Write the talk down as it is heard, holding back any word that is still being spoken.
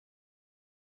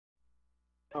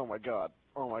Oh my god.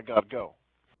 Oh my god, go.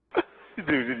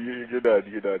 Dude, you're done.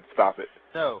 You're done. Stop it.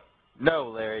 No. No,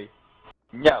 Larry.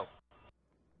 No.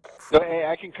 So, hey,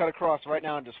 I can cut across right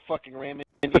now and just fucking ram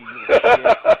into you.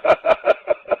 Shit.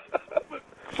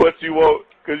 But you won't,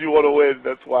 because you want to win.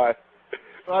 That's why.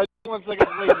 1 second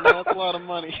late, man. That's a lot of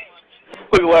money.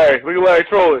 Look at Larry. Look at Larry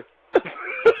trolling.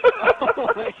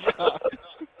 Oh my god.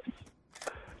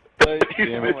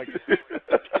 Damn it.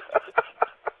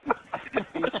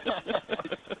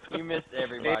 You missed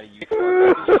everybody, you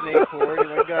Snake forward.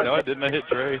 Oh my god. No, I didn't. I hit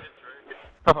Trey.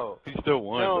 Oh. He still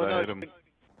won, No, but I hit him.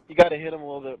 You gotta hit him a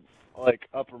little bit, like,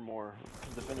 up or more.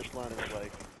 Because the finish line is,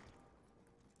 like,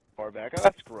 far back. Oh,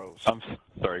 that's gross. I'm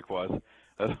sorry, Quaz.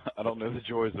 I don't know the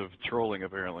joys of trolling,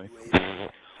 apparently.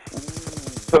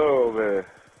 Oh, man.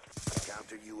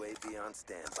 Counter UAV on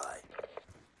standby.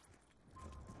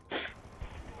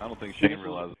 I don't think Shane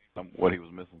realized what he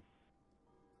was missing.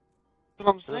 That's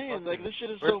what I'm saying. Like, this shit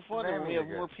is so fun, and we have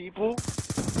more people, and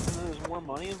then there's more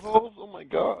money involved. Oh my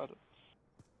god.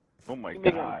 Oh my You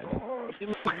make god. You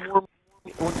make more money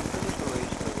when you finish the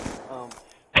race.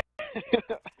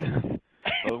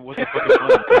 Oh, what's the fucking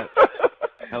fun in that?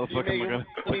 How the fuck am I gonna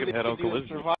fucking head on do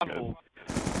collision? survival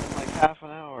in like half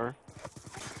an hour.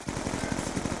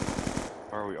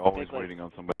 Why are we always waiting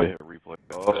on somebody to hit replay?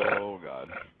 Oh god.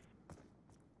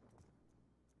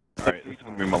 Alright, this is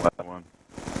gonna be my last one.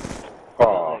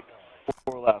 Oh. Like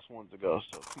 4 last ones ago,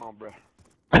 so come on, bruh.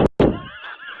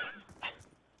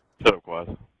 Shut up, Quaz.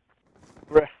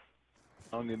 Bruh. I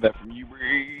don't need that from you,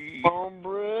 Bree. Come on,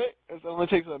 bruh. It only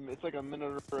takes it's like a minute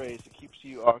of race. It keeps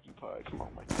you occupied. Come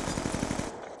on, my god.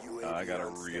 I got a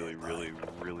really, really,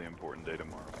 really important day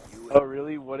tomorrow. Oh,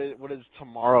 really? What is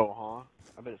tomorrow, huh?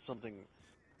 I bet it's something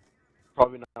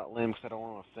probably not lame because I don't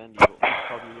want to offend you, but it's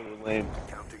probably really lame.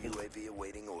 Counter UAV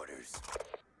awaiting orders.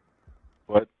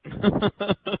 What?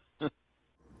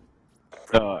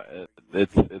 No,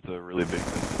 it's a really big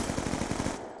thing.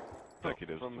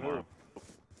 Executives From tomorrow.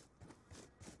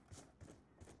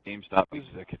 GameStop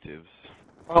executives.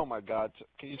 Oh my god.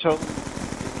 Can you tell me?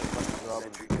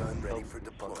 Sentry gun ready for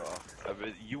deployment. I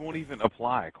mean, you won't even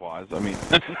apply, Quaz. I mean,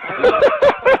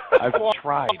 I've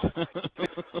tried.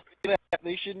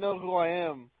 They should know who I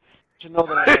am. They should know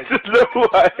that They should know who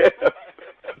I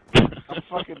am.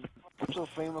 I'm so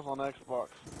famous on Xbox.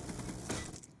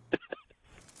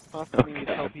 Not for me to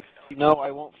tell people, no,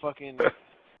 I won't I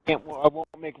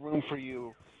won't make room for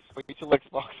you. Wait till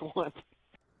Xbox One.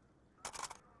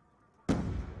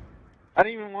 I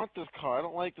didn't even want this car. I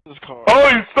don't like this car. Oh,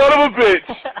 you son of a bitch!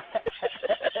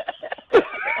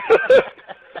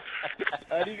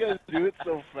 How do you guys do it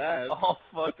so fast? All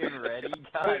fucking ready?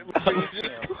 God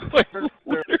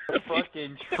They're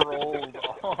fucking trolled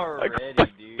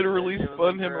already, dude. Literally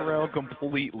spun him around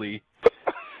completely.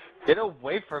 Get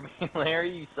away from me,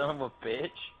 Larry, you son of a bitch.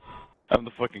 I'm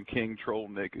the fucking king troll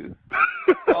nigga.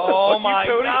 Oh my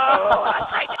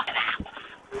god!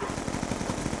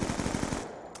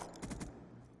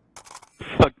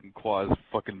 Fucking Quaz,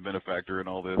 fucking benefactor and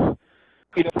all this.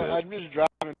 You know, I'm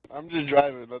just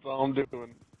driving. That's all I'm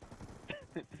doing.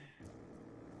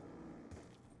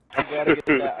 I gotta get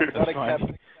that. I gotta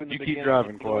fine. get You keep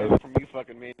driving, Quaz. From you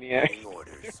fucking maniac.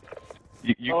 Orders.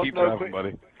 You keep driving,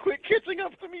 buddy. Quit catching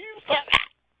up to me, you fuck.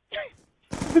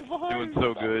 Doing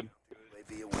so good.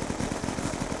 UAV awaiting.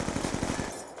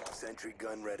 Sentry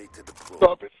gun ready to deploy.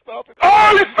 Stop it, stop it.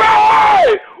 Oh, you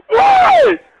fell!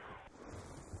 Why?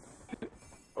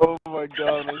 Oh my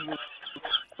god,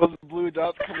 those blue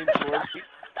dots coming towards me.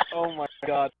 Oh my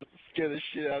god, scare the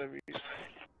shit out of me.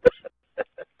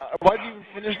 Why'd you even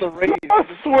finish the race? I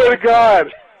swear to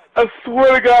God. I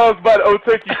swear to God I was about to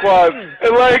overtake you, Quad.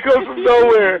 And like it comes from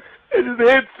nowhere. It just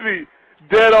hits me.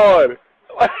 Dead on.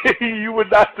 Like, you were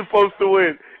not supposed to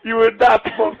win. You were not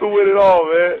supposed to win at all,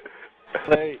 man.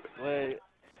 Wait,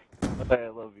 I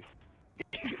love you.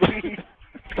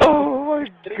 Oh my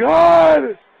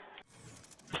God.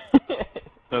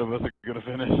 None of us are gonna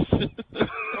finish.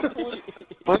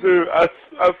 Dude, I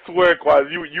swear,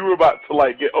 Quad, you were about to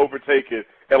like get overtaken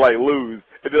and like lose.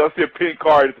 And then I see a pink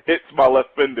car just hits my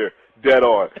left fender. Dead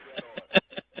on.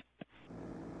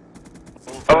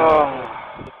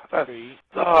 Oh, that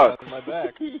sucks. My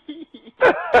back.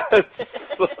 That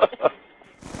sucks.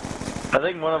 I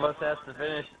think one of us has to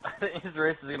finish. I think his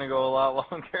race is gonna go a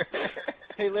lot longer.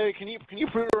 Hey Larry, can you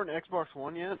pre-order an Xbox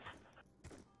One yet?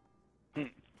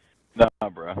 Nah,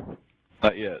 bro.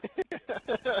 Not yet.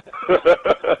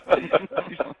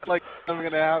 Like, something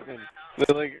gonna happen.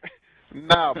 They're like,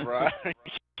 nah, bro. Are you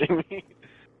kidding me?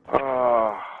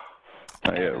 Oh,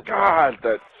 Not yet. God,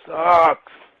 that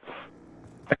sucks.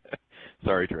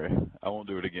 Sorry, Trey. I won't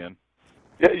do it again.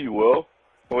 Yeah, you will.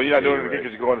 Well, you're not doing you're anything right.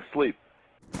 because you're going to sleep.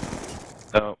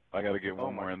 Oh, I gotta get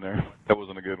one my- more in there. That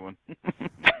wasn't a good one.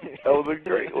 That was a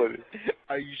great one.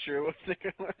 Are you sure it was a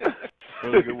good one? It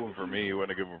was a good one for me. It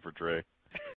wasn't a good one for Trey.